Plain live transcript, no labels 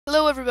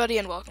Hello everybody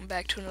and welcome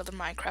back to another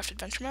Minecraft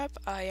adventure map.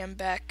 I am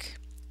back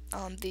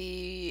on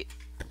this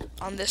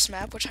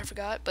map, which I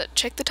forgot, but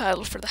check the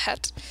title for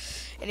that.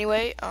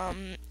 Anyway,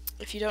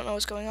 if you don't know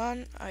what's going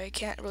on, I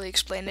can't really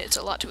explain it. It's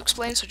a lot to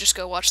explain, so just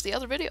go watch the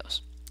other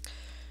videos.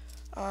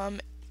 Oh,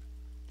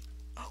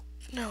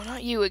 no,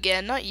 not you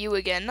again, not you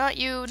again, not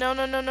you. No,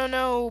 no, no, no,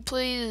 no,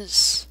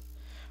 please.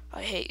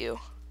 I hate you.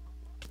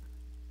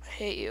 I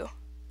hate you.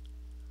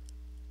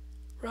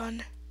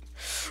 Run.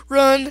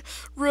 Run!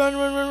 Run,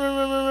 run, run, run,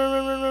 run, run, run,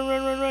 run, run, run,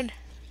 run, run, run.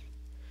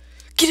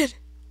 Get in!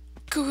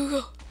 Go, go,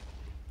 go.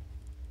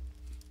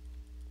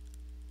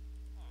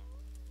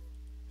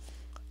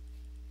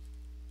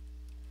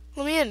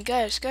 Let me in,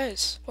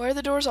 guys. Why are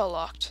the doors all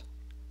locked?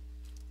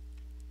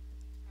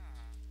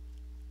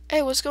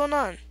 Hey, what's going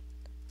on?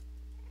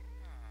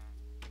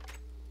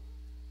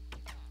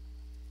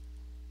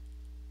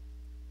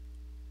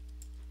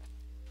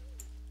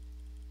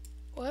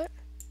 What?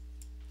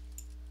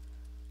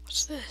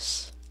 What's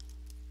this?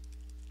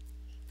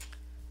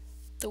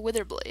 The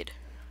Wither Blade.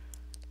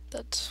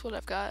 That's what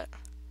I've got.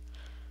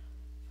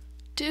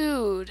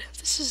 Dude,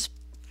 this is...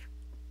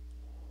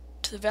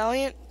 To the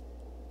Valiant?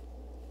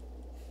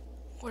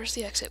 Where's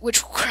the exit?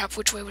 Which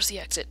way was the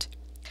exit?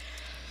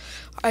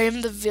 I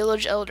am the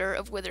village elder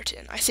of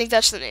Witherton. I think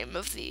that's the name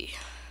of the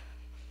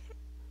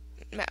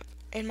map.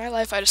 In my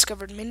life, I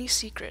discovered many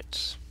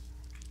secrets.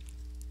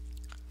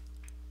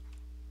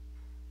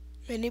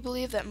 Many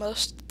believe that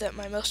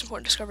my most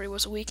important discovery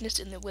was a weakness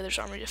in the Wither's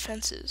army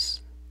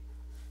defenses.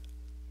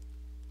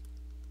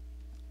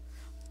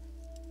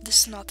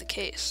 This is not the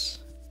case.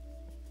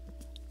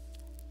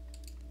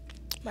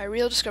 My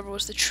real discovery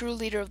was the true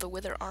leader of the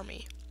Wither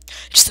army.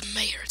 It's the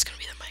mayor. It's gonna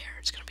be the mayor.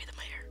 It's gonna be the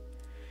mayor.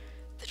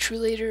 The true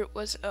leader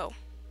was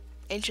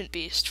ancient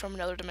beast from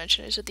another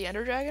dimension. Is it the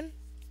Ender Dragon?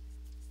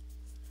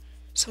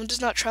 Someone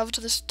does not travel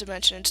to this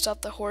dimension and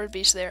stop the horrid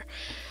beast. There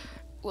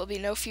will be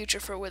no future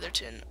for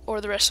Witherton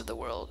or the rest of the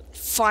world.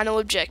 Final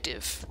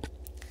objective.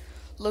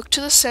 Look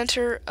to the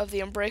center of the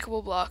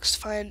unbreakable blocks to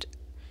find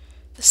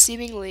the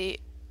seemingly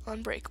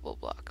unbreakable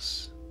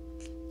blocks.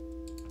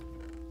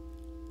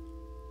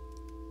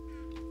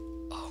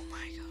 Oh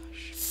my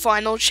gosh.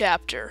 Final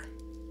chapter.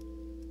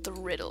 The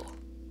riddle.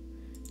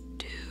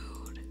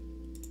 Dude.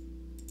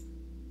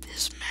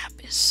 This map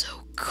is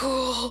so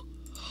cool.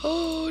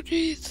 Oh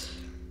jeez.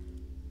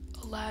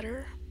 A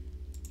ladder.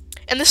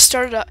 And this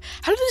started up.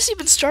 How did this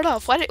even start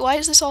off? Why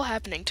is this all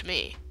happening to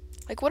me?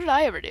 Like, what did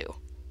I ever do?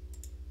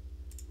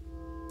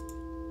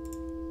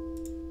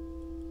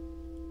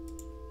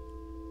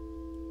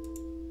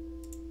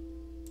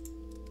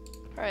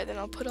 Alright, then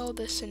I'll put all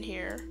this in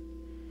here.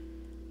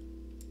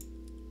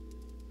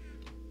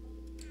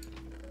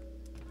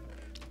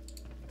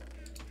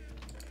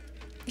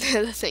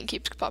 The thing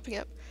keeps popping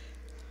up.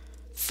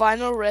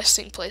 Final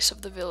resting place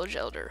of the village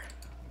elder.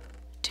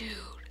 Dude.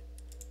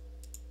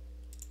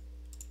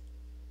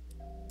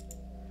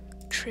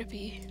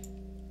 Trippy.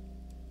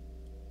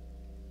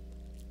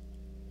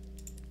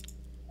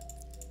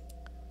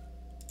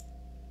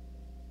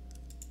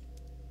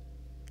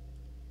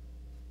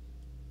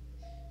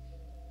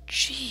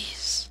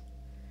 Jeez.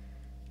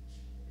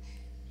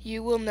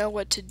 You will know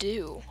what to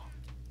do.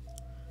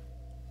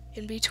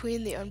 In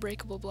between the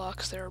unbreakable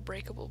blocks, there are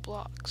breakable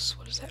blocks.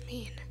 What does that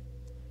mean?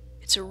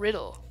 It's a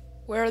riddle.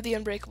 Where are the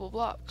unbreakable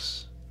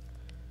blocks?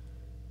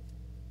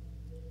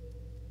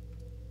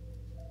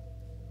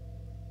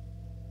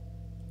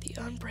 The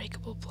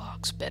unbreakable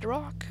blocks.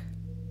 Bedrock?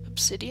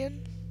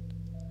 Obsidian?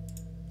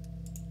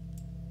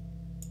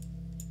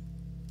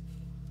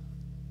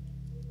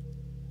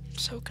 I'm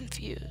so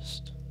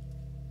confused.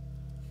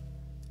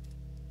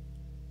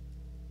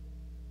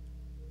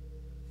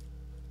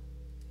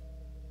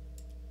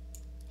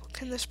 What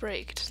can this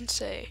break? It doesn't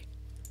say.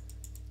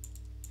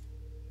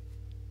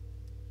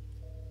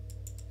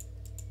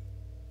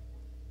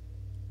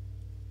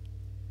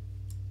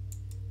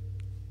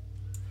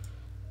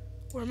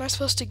 Where am I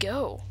supposed to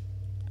go?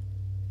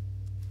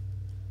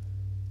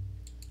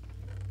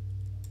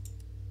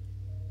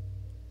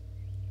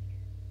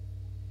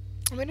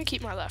 I'm gonna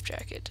keep my life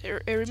jacket.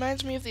 It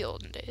reminds me of the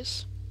olden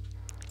days.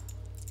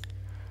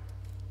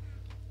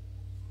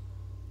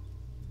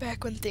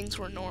 Back when things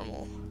were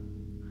normal.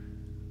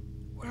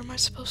 Where am I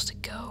supposed to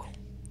go?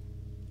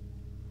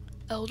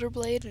 Elder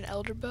Blade and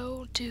Elder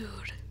Bow?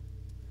 Dude.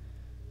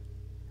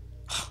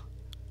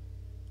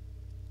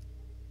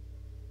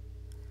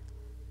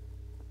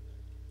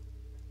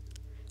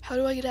 How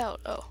do I get out?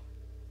 Oh.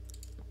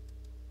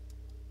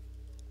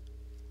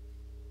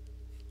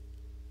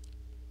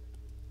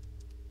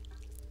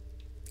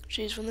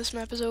 Jeez, when this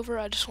map is over,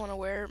 I just want to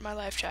wear my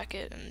life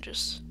jacket and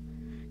just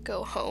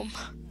go home.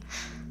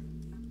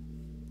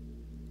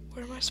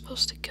 Where am I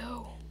supposed to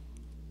go?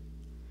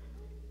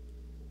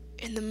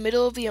 In the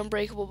middle of the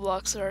unbreakable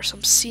blocks, there are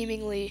some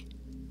seemingly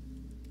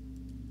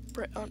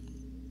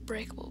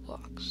unbreakable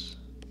blocks.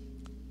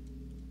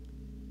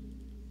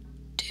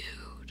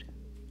 Dude.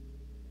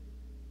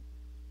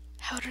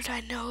 How did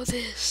I know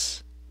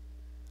this?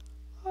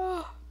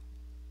 Oh.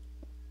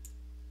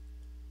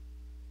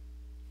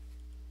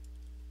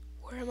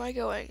 Where am I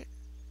going?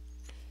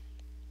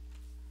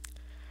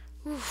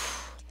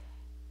 Oof.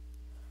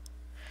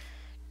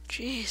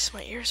 Jeez,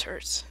 my ears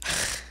hurts.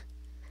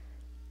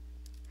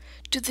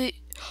 Dude,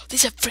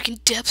 these have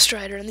freaking Depth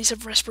Strider and these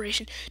have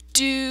Respiration.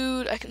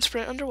 Dude, I can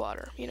sprint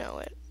underwater. You know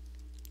it.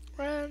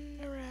 Run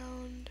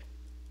around.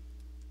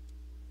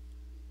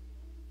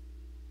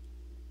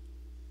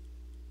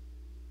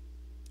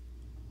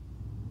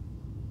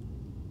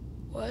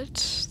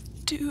 What?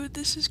 Dude,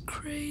 this is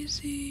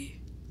crazy.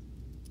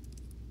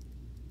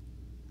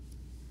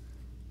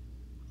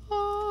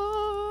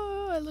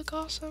 Oh, I look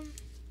awesome.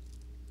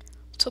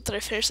 Let's hope that I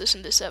finish this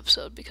in this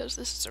episode because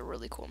this is a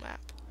really cool map.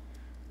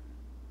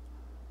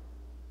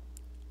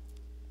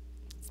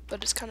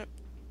 But it's kind of...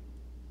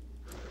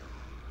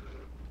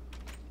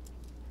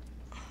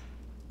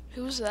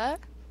 Who's that?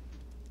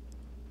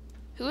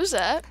 Who's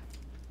that?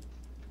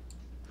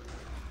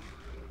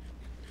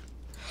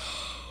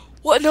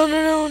 What?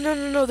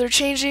 No, they're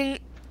changing...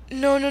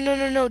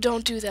 No,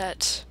 don't do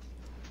that.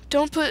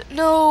 Don't put...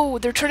 No,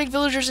 they're turning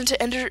villagers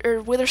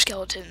into wither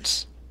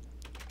skeletons.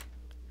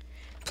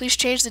 Please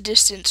change the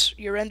distance,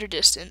 your render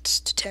distance,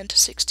 to 10 to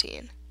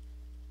 16.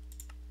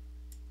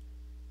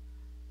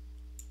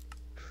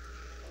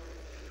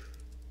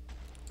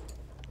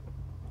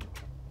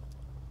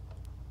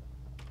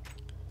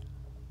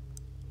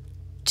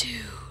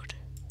 Dude,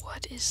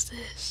 what is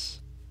this?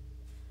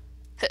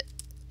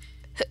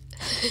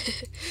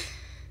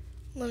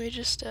 Let me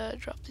just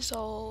drop these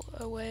all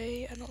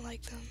away. I don't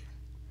like them.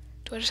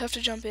 Do I just have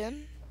to jump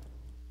in?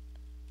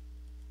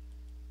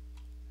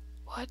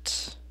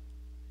 What?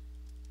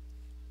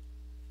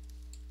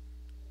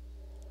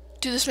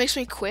 Dude, this makes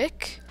me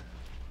quick?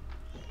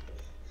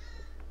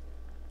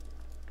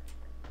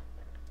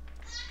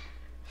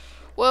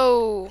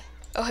 Whoa!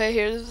 Oh, hey,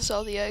 here's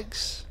all the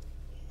eggs.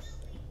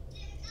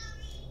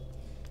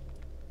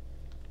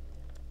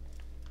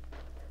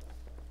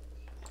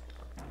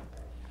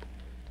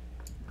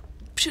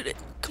 Shoot it.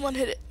 Come on,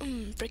 hit it.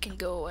 Freaking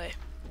go away.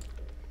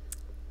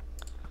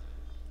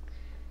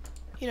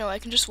 You know, I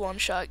can just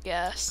one-shot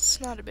gas. It's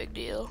not a big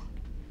deal.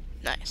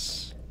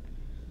 Nice.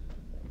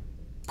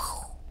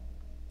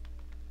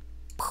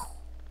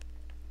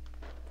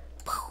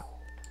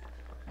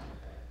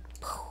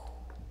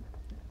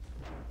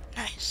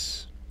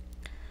 Nice.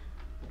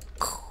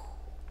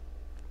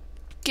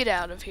 Get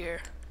out of here.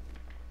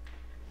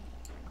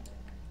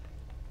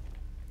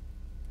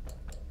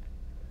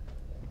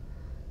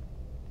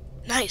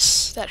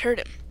 Nice. That hurt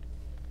him.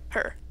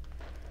 Her.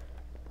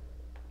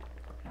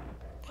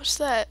 What's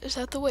that? Is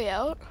that the way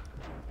out?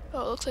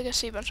 Oh, it looks like I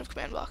see a bunch of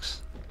command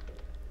blocks.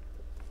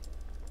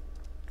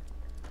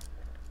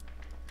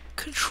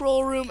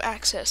 Control room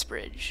access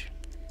bridge.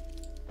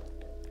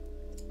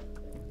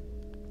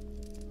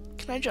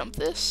 Can I jump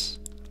this?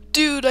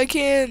 Dude, I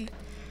can!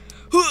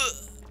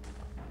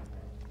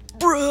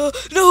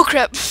 Bruh! No,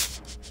 crap!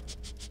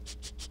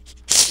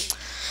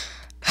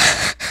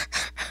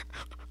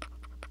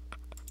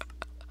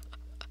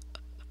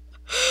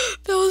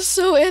 That was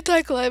so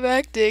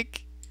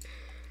anticlimactic.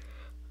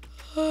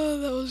 Oh,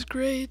 that was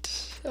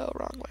great. Oh,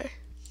 wrong way.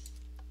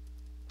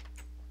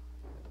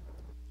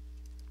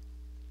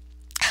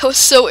 That was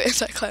so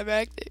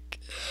anticlimactic.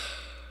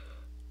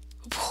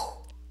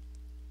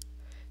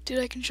 Dude,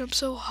 I can jump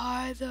so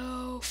high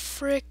though.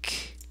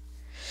 Frick.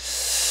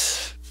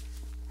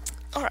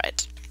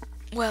 Alright.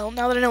 Well,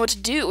 now that I know what to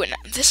do, and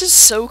this is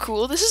so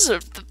cool. This is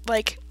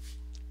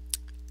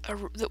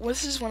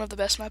this is one of the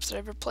best maps that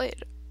I've ever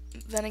played.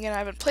 Then again, I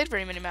haven't played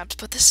very many maps,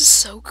 but this is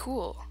so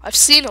cool. I've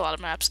seen a lot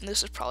of maps, and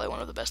this is probably one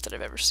of the best that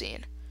I've ever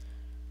seen.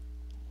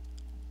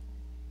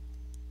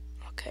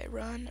 Okay,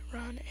 run,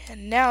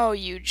 and now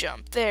you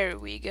jump. There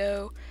we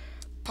go.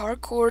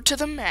 Parkour to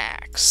the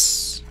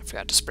max. I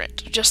forgot to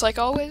sprint. Just like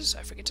always,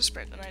 I forget to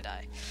sprint and I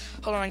die.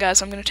 Hold on,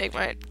 guys. I'm going to take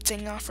my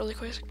thing off really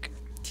quick.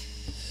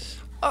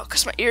 Oh,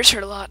 because my ears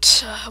hurt a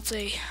lot.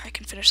 Hopefully I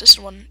can finish this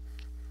in one...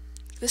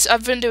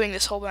 I've been doing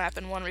this whole map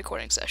in one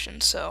recording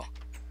session, so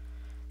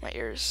my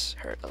ears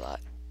hurt a lot.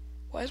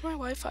 Why is my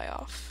Wi-Fi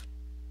off?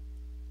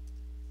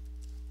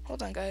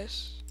 Hold on,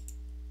 guys.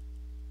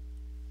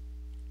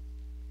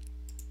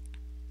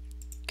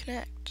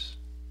 Connect.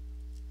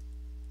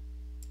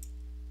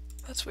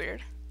 That's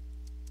weird.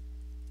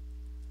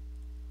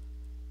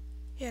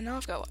 Yeah, now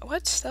I've got...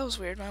 What? That was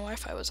weird. My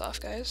Wi-Fi was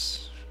off,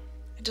 guys.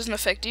 It doesn't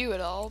affect you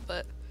at all,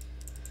 but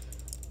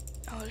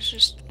I was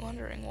just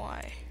wondering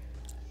why.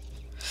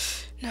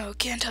 No,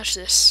 can't touch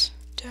this.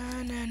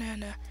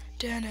 Da-na-na-na,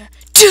 da-na,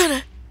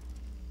 da-na!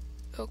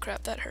 Oh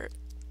crap, that hurt.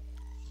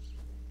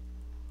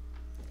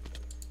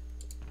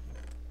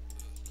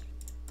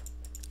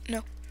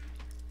 No.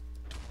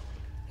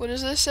 What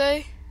does this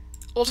say?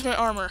 Ultimate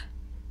armor.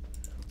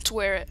 Let's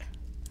wear it.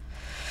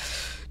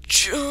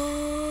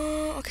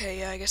 Okay,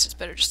 yeah, I guess it's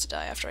better just to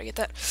die after I get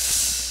that.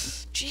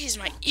 Jeez,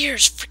 my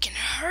ears freaking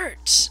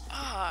hurt.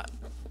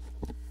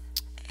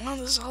 Well,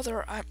 this is all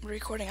the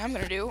recording I'm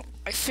gonna do.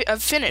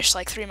 I've finished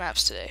like 3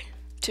 maps today.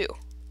 2.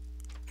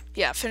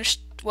 Yeah, I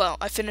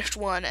finished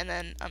one, and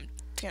then I'm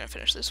gonna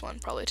finish this one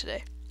probably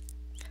today.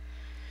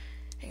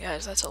 And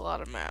guys, that's a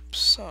lot of maps,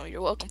 so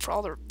you're welcome for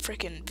all the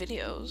freaking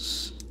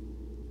videos.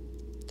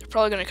 They're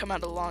probably gonna come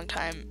out a long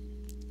time,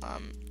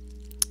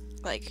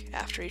 like,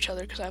 after each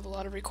other, because I have a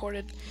lot of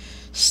recorded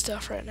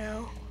stuff right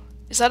now.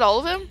 Is that all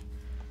of them?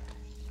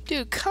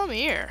 Dude, come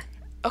here.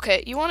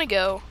 Okay, you wanna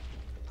go?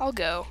 I'll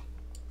go.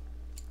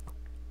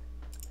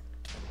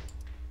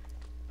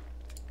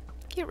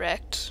 Get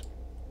wrecked.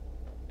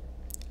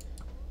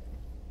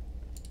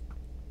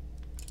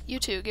 You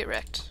too, get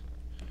wrecked.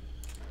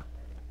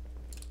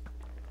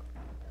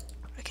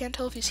 I can't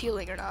tell if he's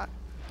healing or not.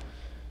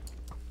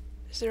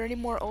 Is there any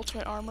more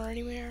ultimate armor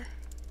anywhere?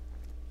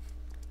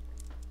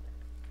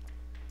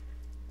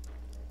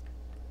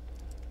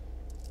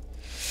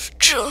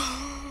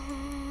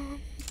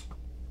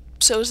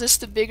 So is this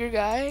the bigger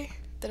guy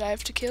that I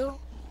have to kill?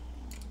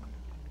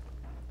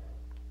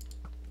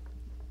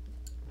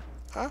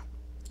 Huh?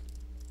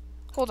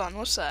 Hold on,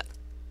 what's that?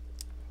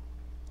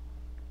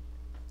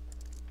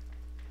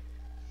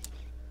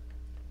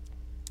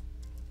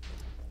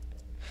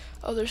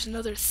 Oh, there's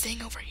another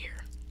thing over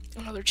here.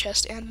 Another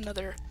chest and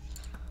another...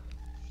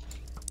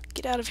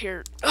 Get out of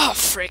here. Oh,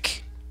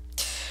 frick.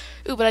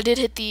 Ooh, but I did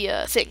hit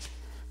the thing.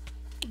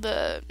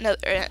 The nether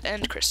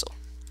end crystal.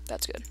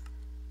 That's good.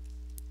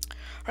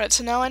 Alright,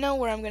 so now I know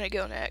where I'm gonna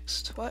go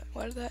next. What?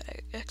 Why did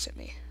that exit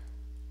me?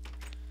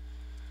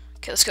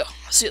 Okay, let's go.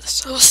 Let's do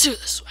this. Let's do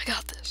this. I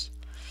got this.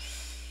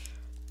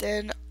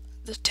 Then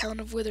the town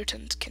of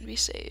Witherton can be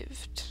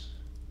saved.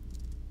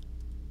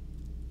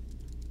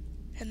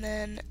 And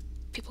then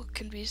people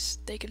can be...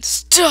 They can...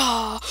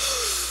 Stop!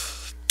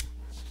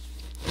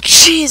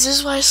 Jeez, this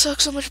is why I suck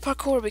so much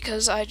parkour,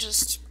 because I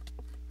just...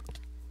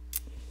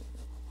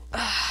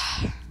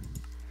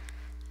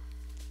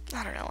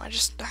 I don't know, I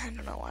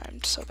don't know why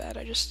I'm so bad,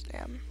 I just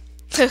am.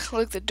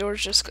 Look, the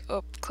door's just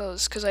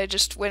closed, because I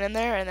just went in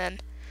there, and then,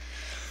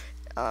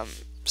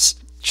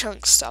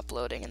 chunks stopped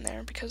loading in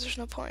there, because there's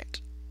no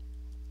point.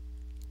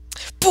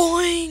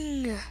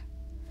 Boing!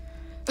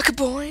 A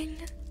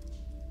kaboing!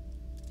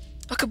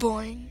 A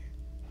kaboing!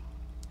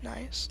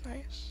 Nice,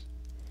 nice.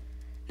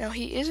 Now,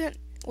 he isn't,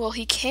 well,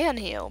 he can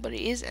heal, but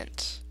he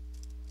isn't.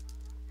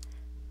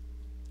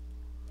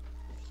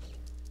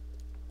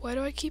 Why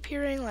do I keep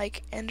hearing,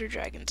 like, ender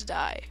dragons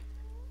die?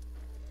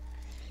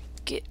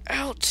 Get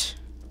out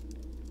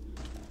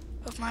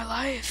of my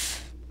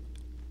life.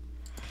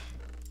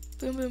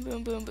 Boom, boom,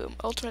 boom, boom, boom.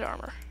 Ultimate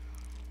armor.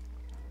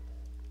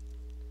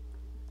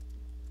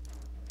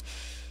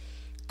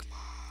 Come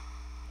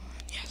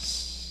on.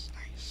 Yes.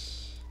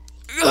 Nice.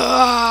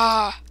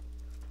 Ah!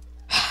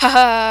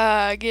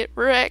 Haha! Get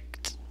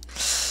wrecked.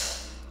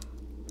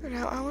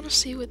 Now, I want to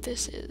see what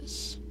this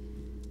is.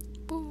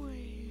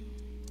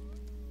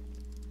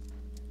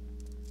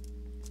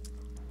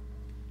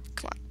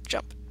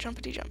 Jump,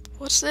 jumpity jump.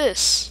 What's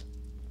this?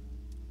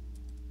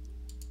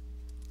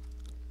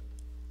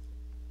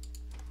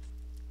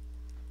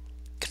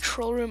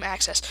 Control room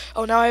access.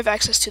 Oh, now I have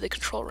access to the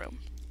control room.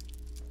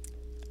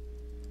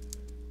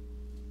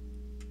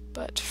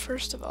 But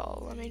first of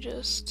all, let me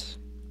just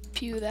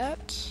pew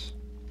that.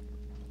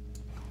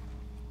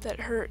 That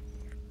hurt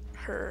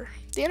her.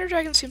 The Ender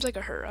Dragon seems like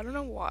a her. I don't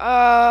know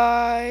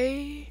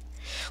why.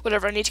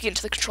 Whatever, I need to get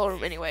into the control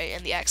room anyway,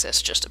 and the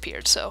access just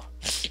appeared, so...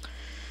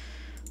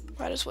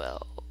 Might as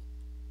well.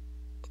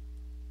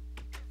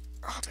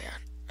 Oh man,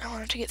 I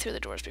wanted to get through the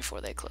doors before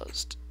they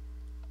closed.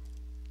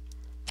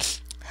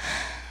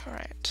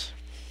 Alright.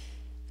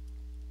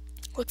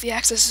 Look, the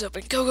access is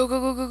open. Go, go, go,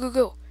 go, go, go,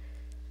 go.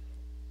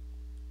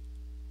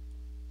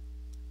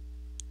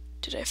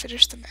 Did I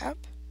finish the map?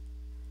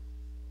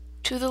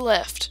 To the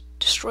left.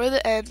 Destroy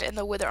the end and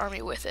the Wither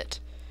Army with it.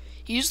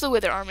 Use the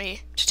Wither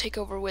Army to take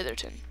over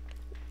Witherton.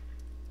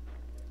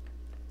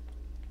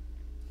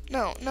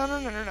 No, no, no,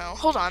 no, no, no.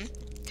 Hold on.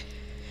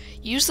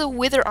 Use the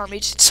Wither Army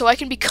so I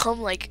can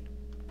become, like...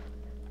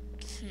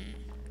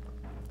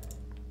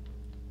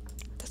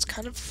 That's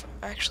kind of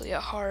actually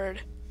a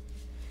hard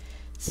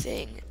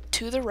thing.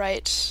 To the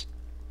right.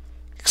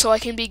 So I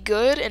can be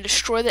good and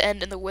destroy the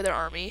end in the Wither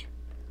Army.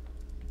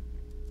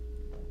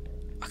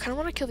 I kind of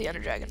want to kill the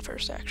Ender Dragon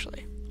first,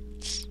 actually.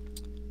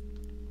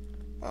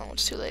 Oh,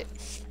 it's too late.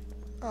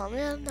 Oh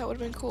man, that would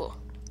have been cool.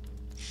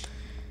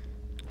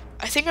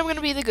 I think I'm going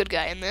to be the good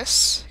guy in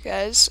this,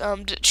 guys.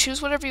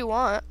 Choose whatever you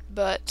want,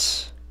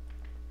 but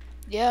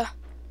yeah.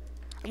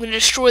 I'm going to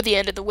destroy the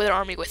end of the Wither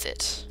Army with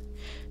it.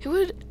 Who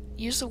would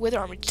use the Wither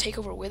Army to take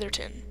over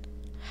Witherton?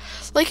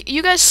 Like,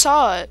 you guys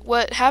saw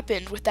what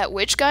happened with that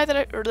witch guy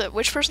or that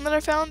witch person that I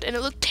found, and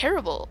it looked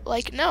terrible.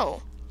 Like,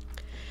 no.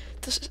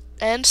 This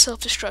and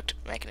self-destruct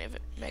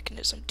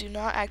mechanism. Do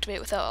not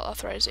activate without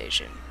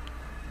authorization.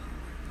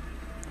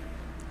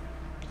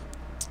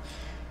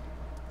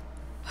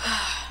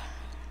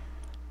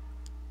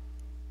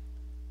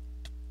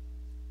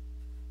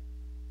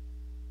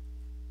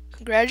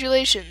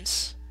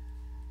 Congratulations.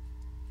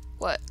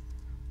 What?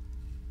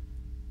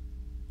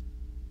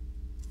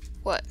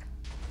 What?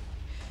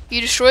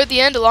 You destroyed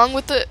the end along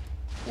with the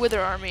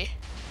Wither Army.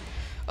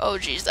 Oh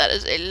geez, that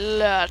is a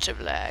lot of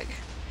lag.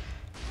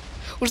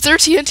 Was there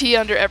TNT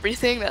under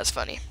everything? That's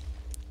funny.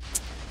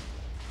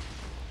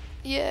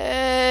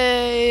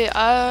 Yay!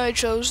 I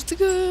chose the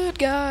good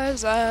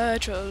guys. I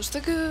chose the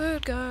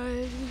good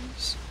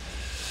guys.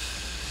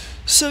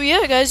 So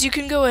yeah, guys, you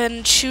can go ahead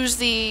and choose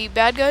the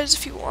bad guys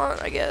if you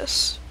want, I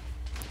guess.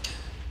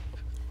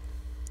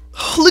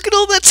 Oh, look at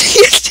all that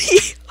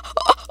TNT!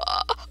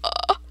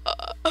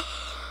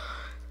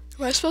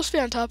 Am I supposed to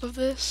be on top of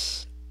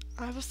this?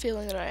 I have a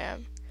feeling that I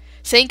am.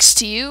 Thanks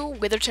to you,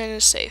 Witherton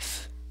is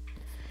safe.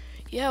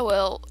 Yeah,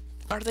 well,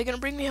 are they gonna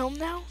bring me home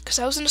now? Because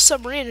I was in a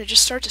submarine and it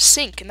just started to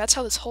sink, and that's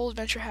how this whole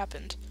adventure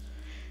happened.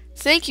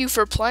 Thank you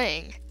for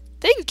playing.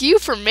 Thank you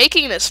for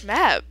making this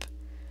map.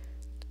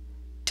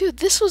 Dude,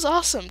 this was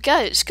awesome.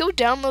 Guys, go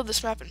download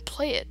this map and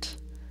play it.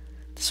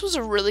 This was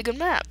a really good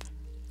map.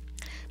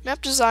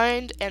 Map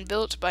designed and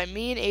built by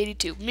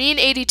Mean82.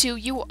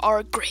 Mean82, you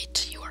are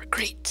great. You are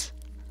great.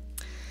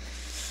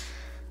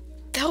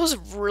 That was a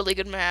really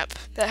good map.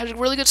 That had a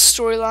really good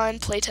storyline,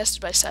 play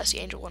tested by Sassy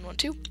Angel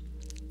 112.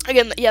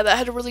 Again, yeah, that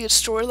had a really good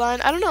storyline.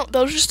 I don't know,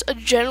 that was just a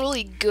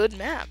generally good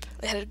map.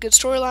 It had a good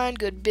storyline,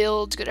 good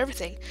builds, good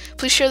everything.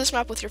 Please share this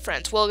map with your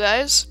friends. Well,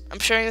 guys, I'm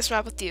sharing this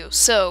map with you.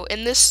 So,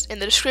 in the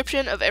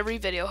description of every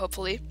video,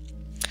 hopefully,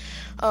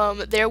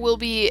 there will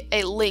be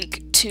a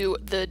link to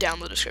the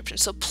download description.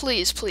 So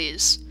please,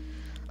 please,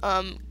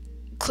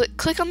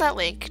 click on that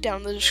link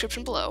down in the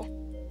description below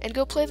and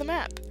go play the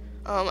map.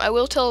 I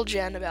will tell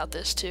Jen about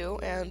this too,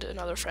 and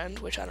another friend,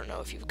 which I don't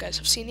know if you guys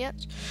have seen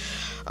yet.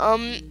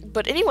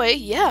 But anyway,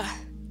 yeah.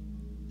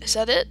 Is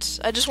that it?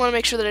 I just want to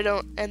make sure that I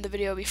don't end the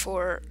video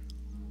before,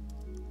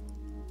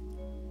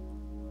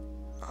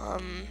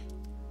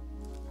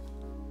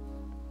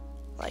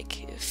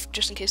 like,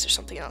 just in case there's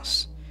something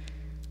else.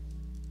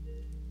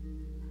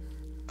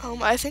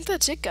 I think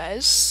that's it,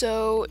 guys.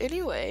 So,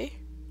 anyway,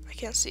 I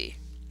can't see.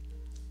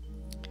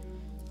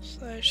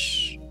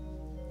 Slash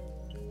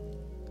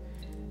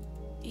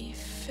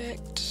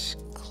effect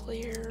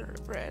clear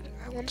red.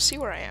 I want to see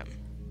where I am.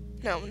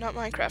 No, not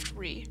Minecraft,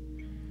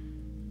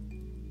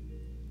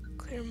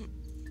 clear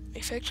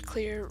effect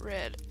clear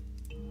red.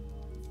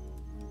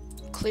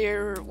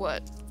 Clear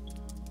what?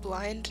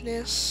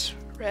 Blindness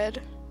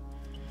red.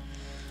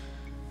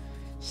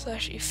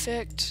 Slash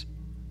effect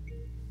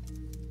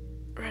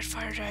red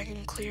fire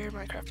dragon clear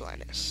Minecraft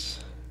blindness.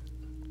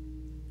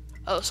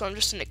 Oh, so I'm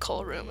just in a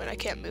coal room and I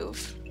can't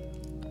move.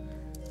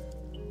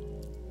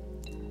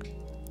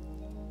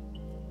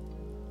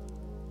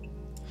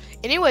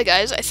 Anyway,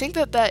 guys, I think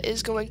that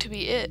is going to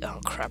be it. Oh,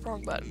 crap,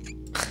 wrong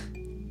button.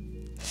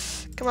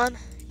 Come on,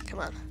 come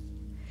on.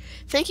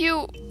 Thank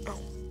you. Oh.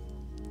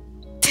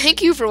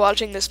 Thank you for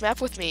watching this map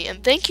with me,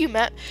 and thank you,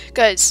 Matt.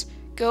 Guys,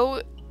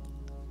 go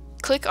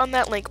click on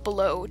that link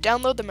below,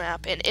 download the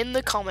map, and in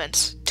the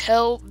comments,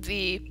 tell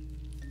the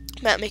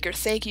map maker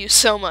thank you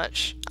so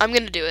much. I'm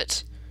gonna do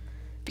it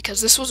because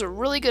this was a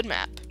really good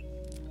map,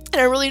 and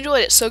I really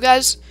enjoyed it. So,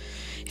 guys,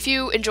 if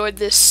you enjoyed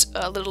this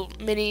little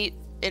mini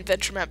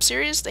adventure map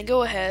series, then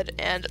go ahead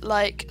and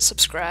like,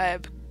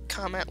 subscribe,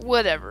 comment,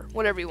 whatever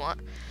you want.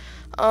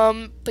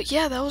 But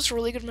yeah, that was a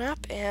really good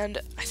map, and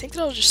I think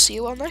that I'll just see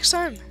you all next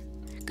time.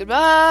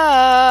 Goodbye.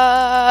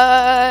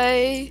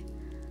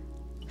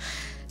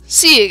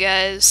 See you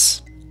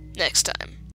guys next time.